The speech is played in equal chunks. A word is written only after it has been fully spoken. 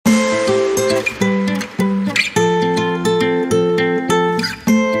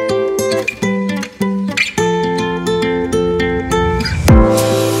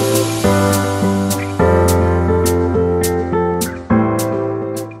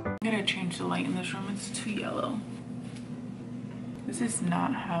It's too yellow. This is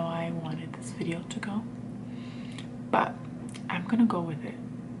not how I wanted this video to go, but I'm gonna go with it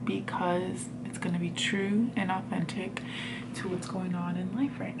because it's gonna be true and authentic to what's going on in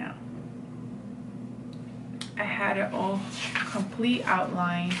life right now. I had an all complete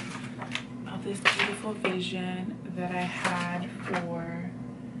outline of this beautiful vision that I had for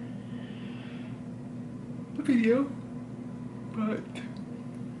the video, but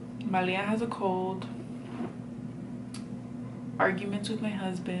Malia has a cold, arguments with my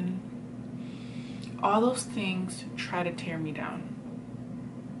husband, all those things try to tear me down.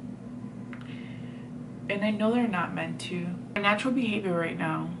 And I know they're not meant to. My natural behavior right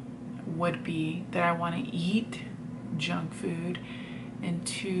now would be that I want to eat junk food, and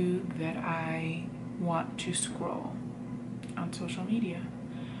two, that I want to scroll on social media.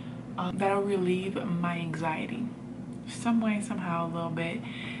 That'll relieve my anxiety. Some way, somehow, a little bit.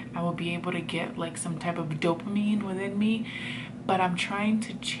 I will be able to get like some type of dopamine within me, but I'm trying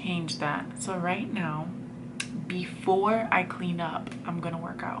to change that. So right now, before I clean up, I'm gonna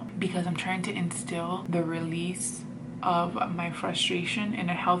work out because I'm trying to instill the release of my frustration in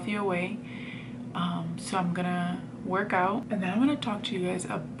a healthier way. So I'm gonna work out, and then I'm gonna talk to you guys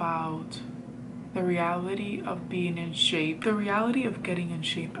about the reality of being in shape, the reality of getting in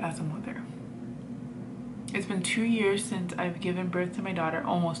shape as a mother. It's been 2 years since I've given birth to my daughter,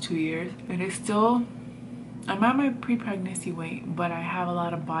 almost 2 years, and it's still, I'm at my pre-pregnancy weight, but I have a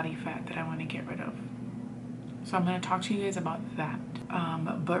lot of body fat that I want to get rid of. So I'm going to talk to you guys about that.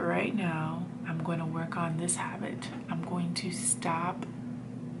 But right now, I'm going to work on this habit. I'm going to stop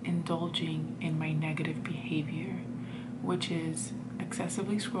indulging in my negative behavior, which is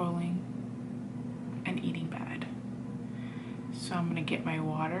excessively scrolling and eating bad. So I'm going to get my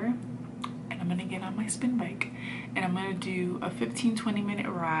water, and I'm going to get on my spin bike, and I'm going to do a 15-20 minute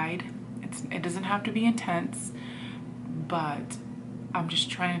ride. It doesn't have to be intense, but I'm just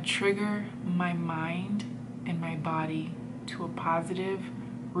trying to trigger my mind and my body to a positive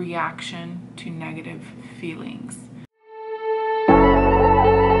reaction to negative feelings.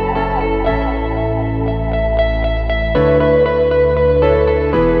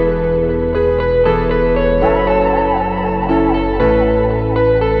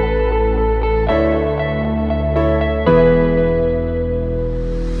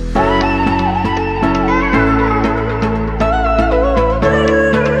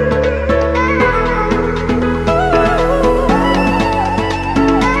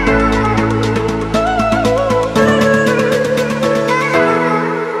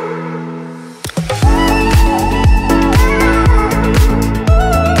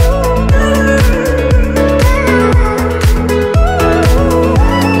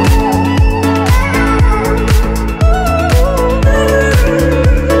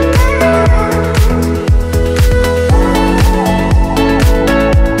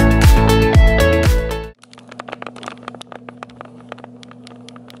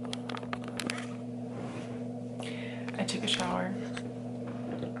 I took a shower.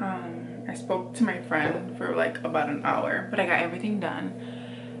 I spoke to my friend for like about an hour, but I got everything done.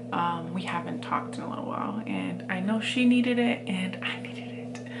 We haven't talked in a little while, and I know she needed it and I needed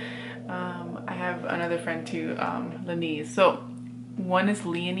it. I have another friend too, Lenise. So one is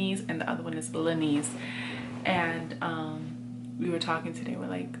Leonese and the other one is Lenise. And we were talking today. We're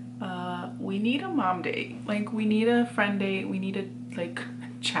like, we need a mom date. Like, we need a friend date. We need to like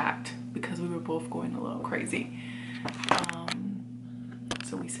chat because we were both going a little crazy.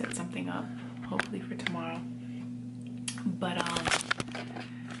 So we set something up, hopefully for tomorrow. But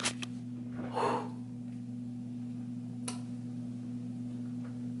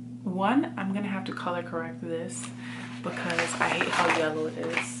one, I'm gonna have to color correct this because I hate how yellow it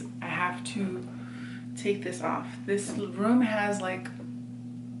is. I have to take this off. This room has like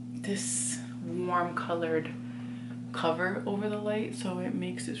this warm colored cover over the light, so it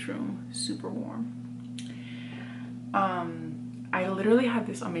makes this room super warm. I literally had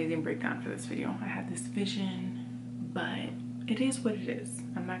this amazing breakdown for this video. I had this vision, but it is what it is.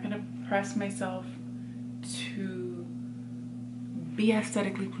 I'm not gonna press myself to be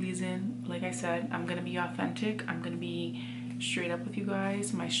aesthetically pleasing. Like I said, I'm gonna be authentic. I'm gonna be straight up with you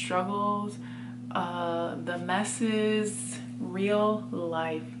guys. My struggles, the messes, real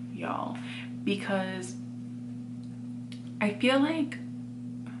life, y'all. Because I feel like,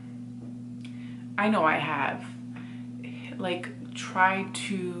 I know I have, like, tried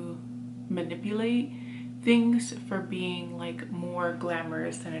to manipulate things for being like more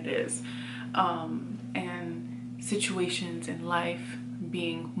glamorous than it is, and situations in life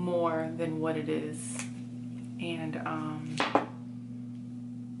being more than what it is. And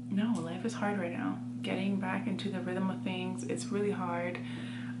no, life life is hard right now. Getting back into the rhythm of things, it's really hard.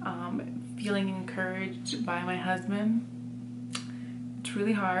 Feeling encouraged by my husband, it's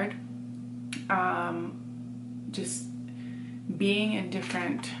really hard. Just being in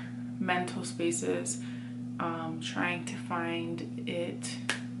different mental spaces, trying to find it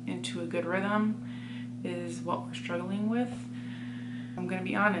into a good rhythm is what we're struggling with. I'm gonna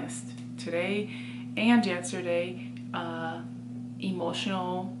be honest, today and yesterday,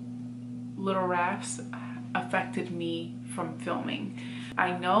 emotional little rafts affected me from filming.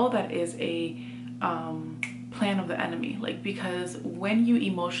 I know that is a plan of the enemy, like, because when you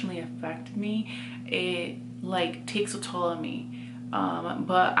emotionally affect me, it like takes a toll on me,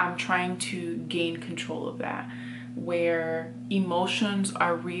 but I'm trying to gain control of that, where emotions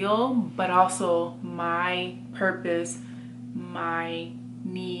are real, but also my purpose, my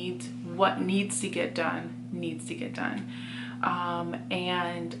needs, what needs to get done needs to get done.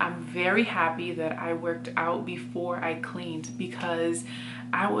 And I'm very happy that I worked out before I cleaned, because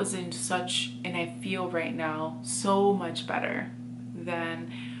I was in such, and I feel right now so much better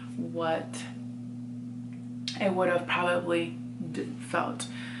than what I would have probably felt.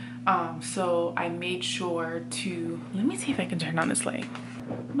 So I made sure to, let me see if I can turn on this light.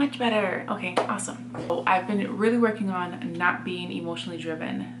 Much better. Okay, awesome. So I've been really working on not being emotionally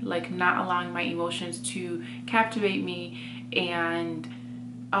driven, like not allowing my emotions to captivate me. And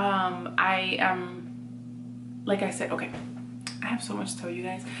I am, like I said, okay, I have so much to tell you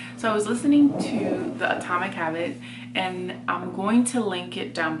guys. So I was listening to The Atomic Habit, and I'm going to link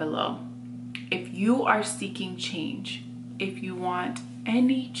it down below. If you are seeking change, if you want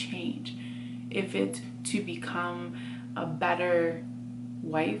any change, if it's to become a better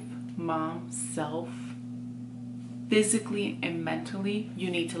wife, mom, self, physically and mentally, you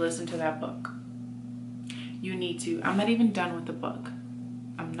need to listen to that book. You need to. I'm not even done with the book.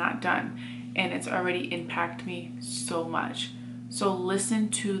 I'm not done. And it's already impacted me so much. So listen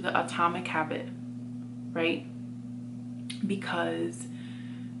to The Atomic Habit, right? Because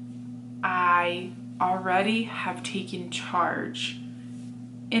I already have taken charge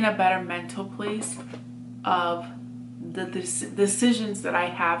in a better mental place of the decisions that I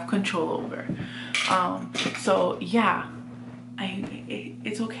have control over. So yeah,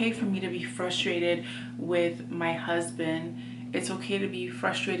 it's okay for me to be frustrated with my husband. It's okay to be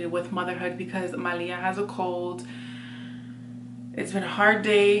frustrated with motherhood, because Malia has a cold. It's been a hard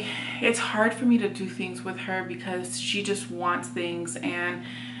day. It's hard for me to do things with her because she just wants things, and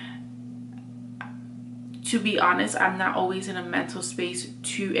to be honest, I'm not always in a mental space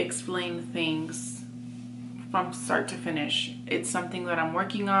to explain things from start to finish. It's something that I'm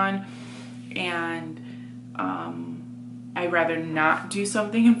working on, and I'd rather not do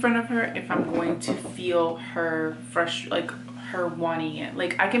something in front of her if I'm going to feel her like her wanting it.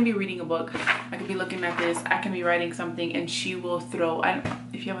 Like, I can be reading a book, I could be looking at this, I can be writing something, and she will throw,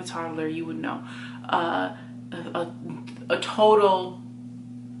 if you have a toddler, you would know, a total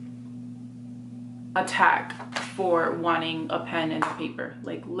attack for wanting a pen and a paper,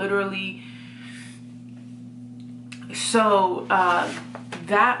 like literally. So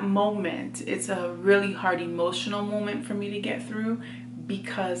that moment, it's a really hard emotional moment for me to get through,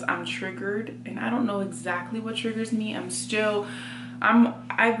 because I'm triggered, and I don't know exactly what triggers me. I've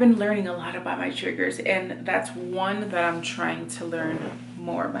been learning a lot about my triggers, and that's one that I'm trying to learn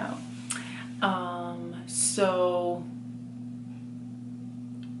more about. So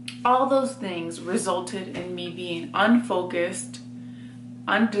all those things resulted in me being unfocused,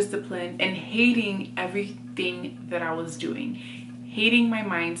 undisciplined, and hating everything that I was doing. Hating my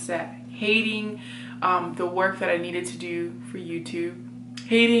mindset, hating the work that I needed to do for YouTube,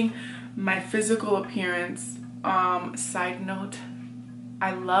 hating my physical appearance. Side note,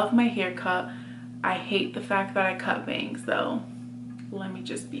 I love my haircut. I hate the fact that I cut bangs though. Let me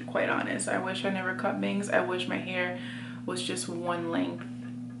just be quite honest. I wish I never cut bangs. I wish my hair was just one length.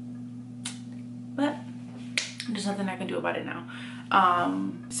 But there's nothing I can do about it now.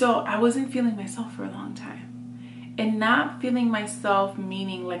 So I wasn't feeling myself for a long time. And not feeling myself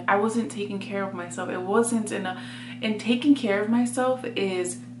meaning like I wasn't taking care of myself. It wasn't and taking care of myself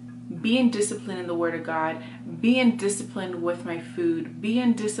is being disciplined in the Word of God, being disciplined with my food,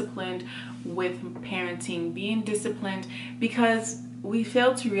 being disciplined with parenting, being disciplined, because we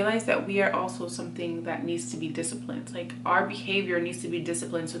fail to realize that we are also something that needs to be disciplined. Like, our behavior needs to be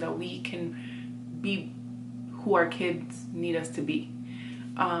disciplined so that we can be who our kids need us to be.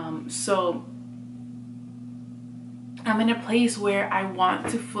 So I'm in a place where I want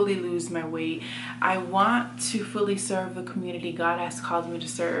to fully lose my weight. I want to fully serve the community God has called me to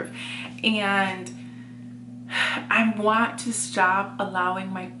serve. And I want to stop allowing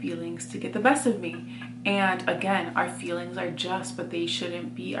my feelings to get the best of me. And again, our feelings are just, but they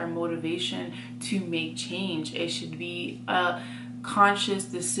shouldn't be our motivation to make change. It should be a conscious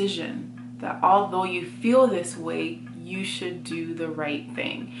decision that although you feel this way, you should do the right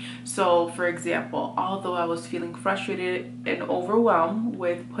thing. So for example, although I was feeling frustrated and overwhelmed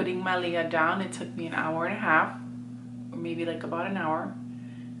with putting my Leah down, it took me an hour and a half, or maybe like about an hour,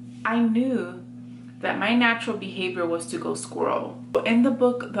 I knew that my natural behavior was to go squirrel. In the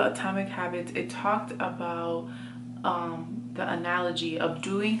book, The Atomic Habits, it talked about the analogy of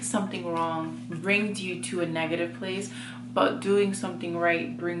doing something wrong brings you to a negative place, but doing something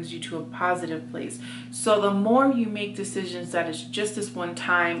right brings you to a positive place. So the more you make decisions that it's just this one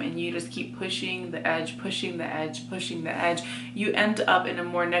time and you just keep pushing the edge, pushing the edge, pushing the edge, you end up in a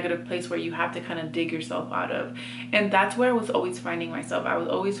more negative place where you have to kind of dig yourself out of. And that's where I was always finding myself. I was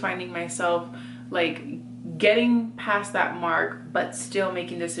always finding myself like getting past that mark, but still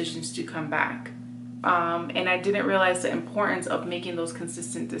making decisions to come back. And I didn't realize the importance of making those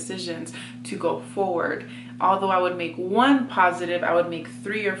consistent decisions to go forward. Although I would make one positive, I would make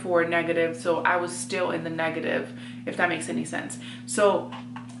 3 or 4 negative, so I was still in the negative, if that makes any sense. So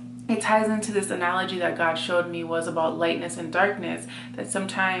it ties into this analogy that God showed me was about lightness and darkness, that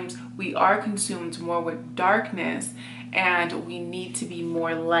sometimes we are consumed more with darkness and we need to be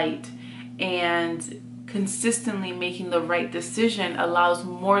more light. And consistently making the right decision allows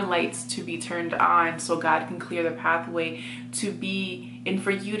more lights to be turned on so God can clear the pathway to be, and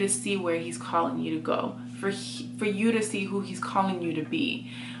for you to see where he's calling you to go, for you to see who he's calling you to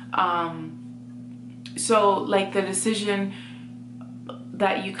be. So like the decision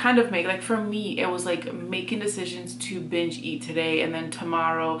that you kind of make, like for me, it was like making decisions to binge eat today and then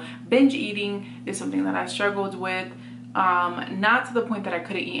tomorrow. Binge eating is something that I struggled with. Not to the point that I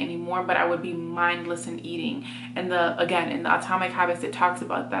couldn't eat anymore, but I would be mindless in eating. And again, in the Atomic Habits, it talks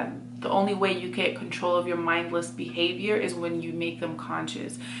about that. The only way you get control of your mindless behavior is when you make them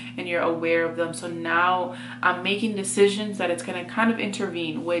conscious and you're aware of them. So now I'm making decisions that it's going to kind of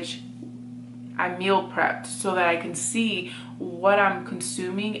intervene, which I meal prepped so that I can see what I'm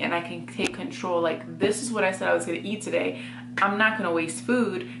consuming and I can take control. Like, this is what I said I was going to eat today. I'm not going to waste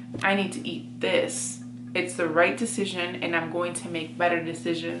food. I need to eat this. It's the right decision and I'm going to make better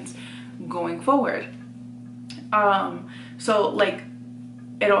decisions going forward. So like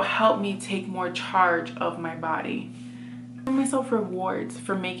it'll help me take more charge of my body. Give myself rewards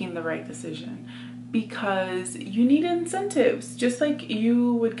for making the right decision, because you need incentives. Just like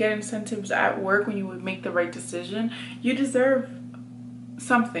you would get incentives at work when you would make the right decision, you deserve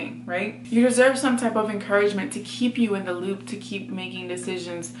something, right? You deserve some type of encouragement to keep you in the loop, to keep making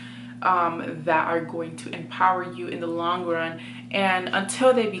decisions that are going to empower you in the long run and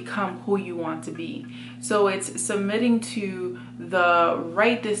until they become who you want to be. So it's submitting to the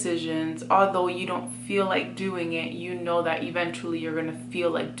right decisions, although you don't feel like doing it, you know that eventually you're going to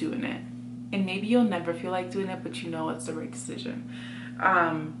feel like doing it. And maybe you'll never feel like doing it, but you know it's the right decision.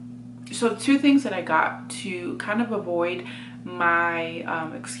 So 2 things that I got to kind of avoid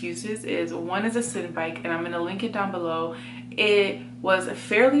my excuses is, one is a Sin bike, and I'm going to link it down below. It was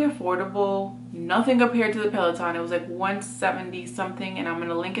fairly affordable, nothing compared to the Peloton. It was like $170 something, and I'm going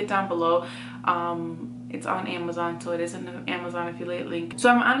to link it down below. It's on Amazon, so it is in the Amazon affiliate link. So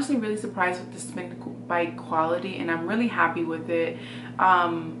I'm honestly really surprised with the Spin bike quality, and I'm really happy with it.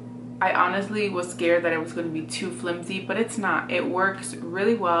 I honestly was scared that it was going to be too flimsy, but it's not. It works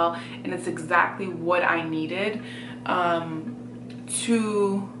really well, and it's exactly what I needed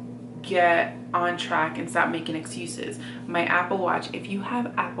to get on track and stop making excuses. My Apple Watch, if you have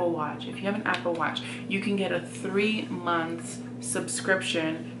an Apple Watch, you can get a 3-month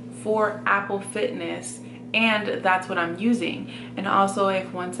subscription for Apple Fitness, and that's what I'm using. And also,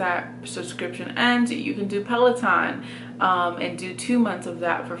 if once that subscription ends, you can do Peloton and do 2 months of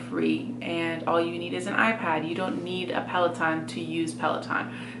that for free, and all you need is an iPad. You don't need a Peloton to use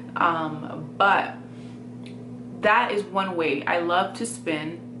Peloton. But that is one way. I love to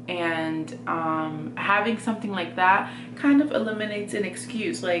spin, and having something like that kind of eliminates an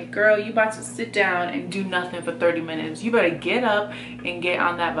excuse. Like, girl, you about to sit down and do nothing for 30 minutes. You better get up and get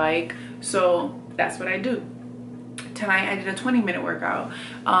on that bike. So that's what I do. Tonight I did a 20-minute workout.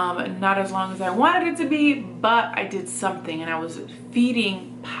 Not as long as I wanted it to be, but I did something, and I was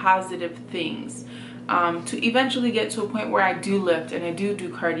feeding positive things to eventually get to a point where I do lift and I do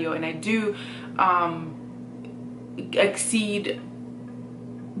cardio and I do exceed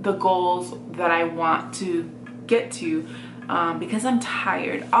the goals that I want to get to. because I'm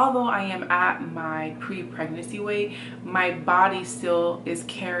tired. Although I am at my pre-pregnancy weight, my body still is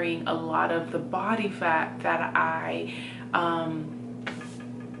carrying a lot of the body fat that I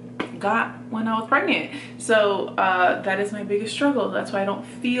got when I was pregnant. So that is my biggest struggle. That's why I don't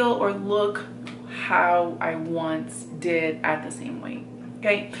feel or look how I once did at the same weight.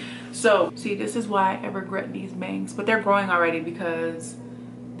 Okay, so see, this is why I regret these bangs, but they're growing already because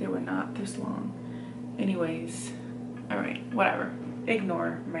they were not this long. Anyways, all right, whatever,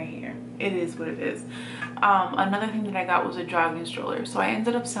 ignore my hair, it is what it is. Another thing that I got was a jogging stroller. So I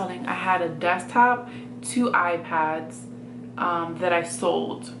ended up selling, I had a desktop, 2 iPads that I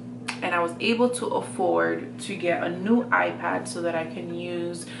sold, and I was able to afford to get a new iPad so that I can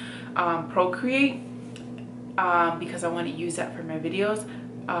use Procreate because I want to use that for my videos.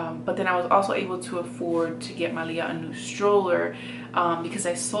 But then I was also able to afford to get Malia a new stroller because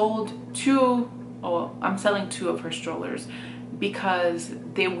I sold 2, oh, I'm selling 2 of her strollers because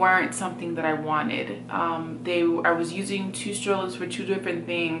they weren't something that I wanted. I was using 2 strollers for 2 different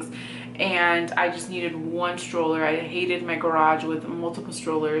things, and I just needed 1 stroller. I hated my garage with multiple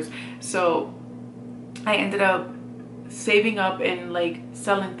strollers, so I ended up saving up and like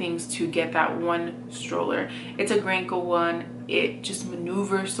selling things to get that 1 stroller. It's a Granco one. It just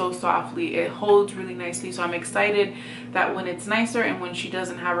maneuvers so softly, it holds really nicely, so I'm excited that when it's nicer and when she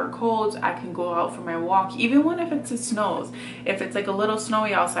doesn't have her colds, I can go out for my walk, even when if it snows. If it's like a little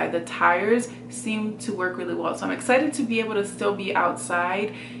snowy outside, the tires seem to work really well, so I'm excited to be able to still be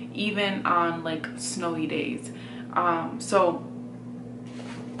outside even on like snowy days. So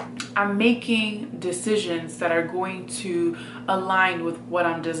I'm making decisions that are going to align with what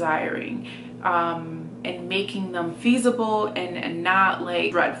I'm desiring, and making them feasible and not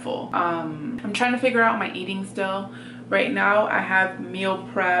like dreadful. I'm trying to figure out my eating still. Right now I have meal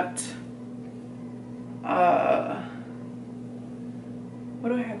prepped, what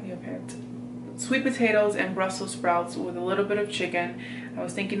do I have meal prepped? Sweet potatoes and Brussels sprouts with a little bit of chicken. I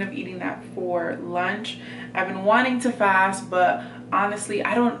was thinking of eating that for lunch. I've been wanting to fast, but honestly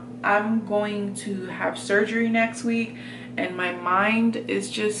I'm going to have surgery next week, and my mind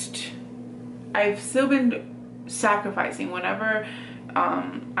is just, I've still been sacrificing. Whenever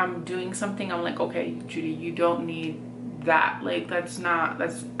I'm doing something, I'm like, okay, Judy, you don't need that. Like, that's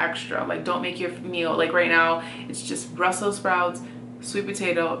extra. Like, don't make your meal. Like right now, it's just Brussels sprouts, sweet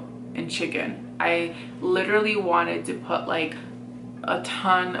potato, and chicken. I literally wanted to put like a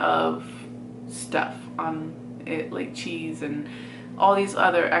ton of stuff on it, like cheese and all these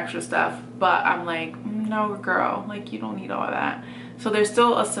other extra stuff, but I'm like, no girl, like you don't need all that. So there's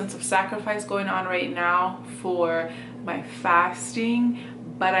still a sense of sacrifice going on right now for my fasting,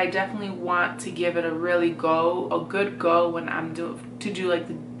 but I definitely want to give it a good go when I'm do like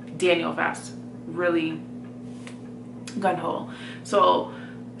the Daniel fast, really gun-ho. So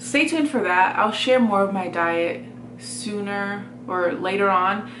stay tuned for that. I'll share more of my diet sooner or later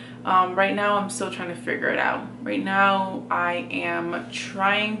on. Right now I'm still trying to figure it out. Right now I am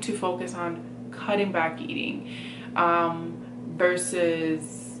trying to focus on cutting back eating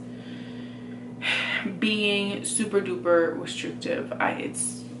versus being super duper restrictive.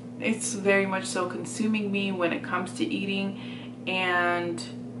 It's very much so consuming me when it comes to eating, and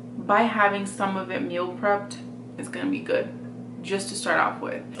by having some of it meal prepped, it's gonna be good. Just to start off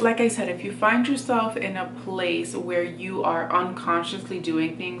with, like I said, if you find yourself in a place where you are unconsciously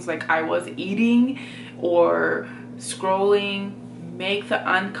doing things like I was, eating or scrolling, make the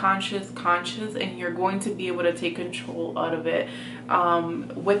unconscious conscious, and you're going to be able to take control out of it.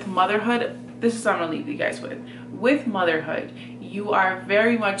 With motherhood, this is what I'm gonna leave you guys with motherhood, you are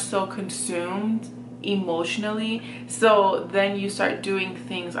very much so consumed emotionally, so then you start doing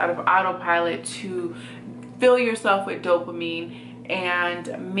things out of autopilot to fill yourself with dopamine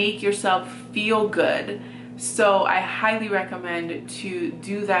and make yourself feel good. So I highly recommend to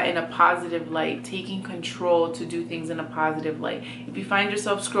do that in a positive light, taking control to do things in a positive light. If you find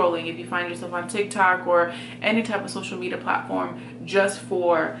yourself scrolling, if you find yourself on TikTok or any type of social media platform just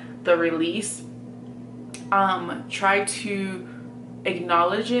for the release, try to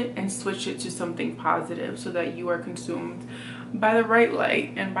acknowledge it and switch it to something positive so that you are consumed by the right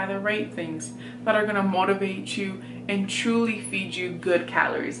light and by the right things that are going to motivate you and truly feed you good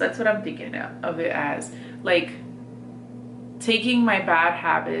calories. That's what I'm thinking of it as. Like, taking my bad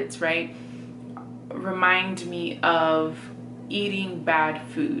habits, right, remind me of eating bad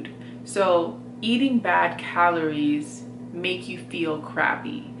food. So eating bad calories make you feel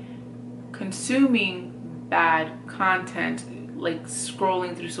crappy. Consuming bad content, like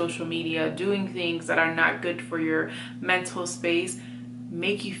scrolling through social media, doing things that are not good for your mental space,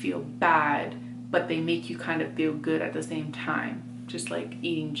 make you feel bad. but they make you kind of feel good at the same time, just like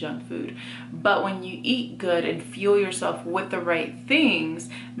eating junk food. But when you eat good and fuel yourself with the right things,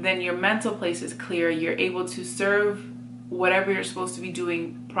 then your mental place is clear. You're able to serve whatever you're supposed to be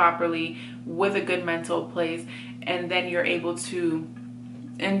doing properly with a good mental place, and then you're able to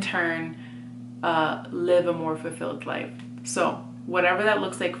in turn live a more fulfilled life. So whatever that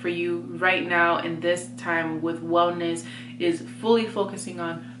looks like for you right now in this time with wellness is fully focusing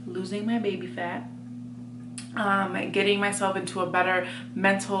on losing my baby fat, getting myself into a better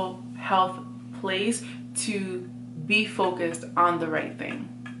mental health place to be focused on the right thing.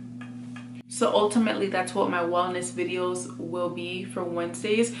 So ultimately, that's what my wellness videos will be for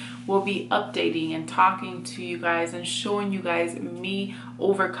Wednesdays. We'll be updating and talking to you guys and showing you guys me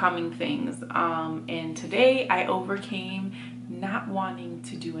overcoming things. And today I overcame not wanting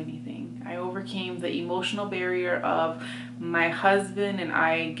to do anything. I overcame the emotional barrier of my husband and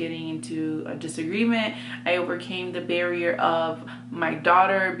I getting into a disagreement. I overcame the barrier of my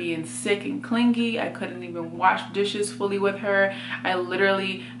daughter being sick and clingy. I couldn't even wash dishes fully with her. I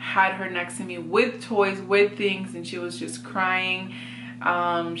literally had her next to me with toys, with things, and she was just crying.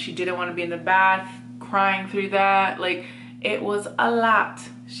 She didn't want to be in the bath, crying through that. Like, it was a lot.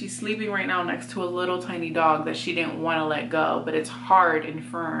 She's sleeping right now next to a little tiny dog that she didn't want to let go, but it's hard and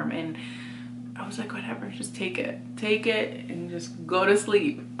firm. And I was like, whatever, just take it and just go to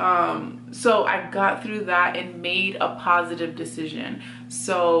sleep. So I got through that and made a positive decision.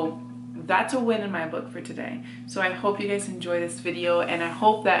 So that's a win in my book for today. So I hope you guys enjoy this video, and I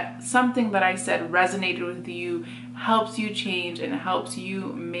hope that something that I said resonated with you, helps you change, and helps you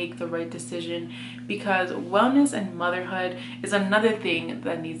make the right decision, because wellness and motherhood is another thing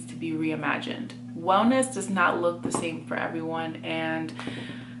that needs to be reimagined. Wellness does not look the same for everyone, and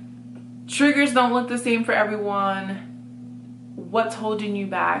triggers don't look the same for everyone. What's holding you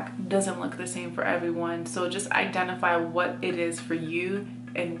back doesn't look the same for everyone. So just identify what it is for you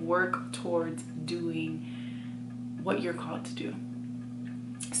and work towards doing what you're called to do.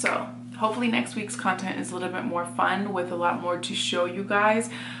 So hopefully next week's content is a little bit more fun with a lot more to show you guys.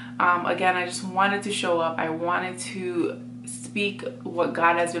 Again, I just wanted to show up. I wanted to speak what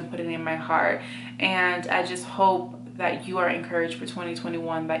God has been putting in my heart, and I just hope that you are encouraged for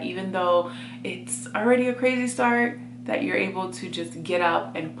 2021, that even though it's already a crazy start, that you're able to just get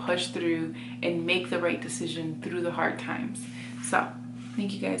up and push through and make the right decision through the hard times. So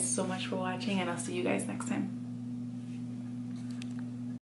thank you guys so much for watching, and I'll see you guys next time.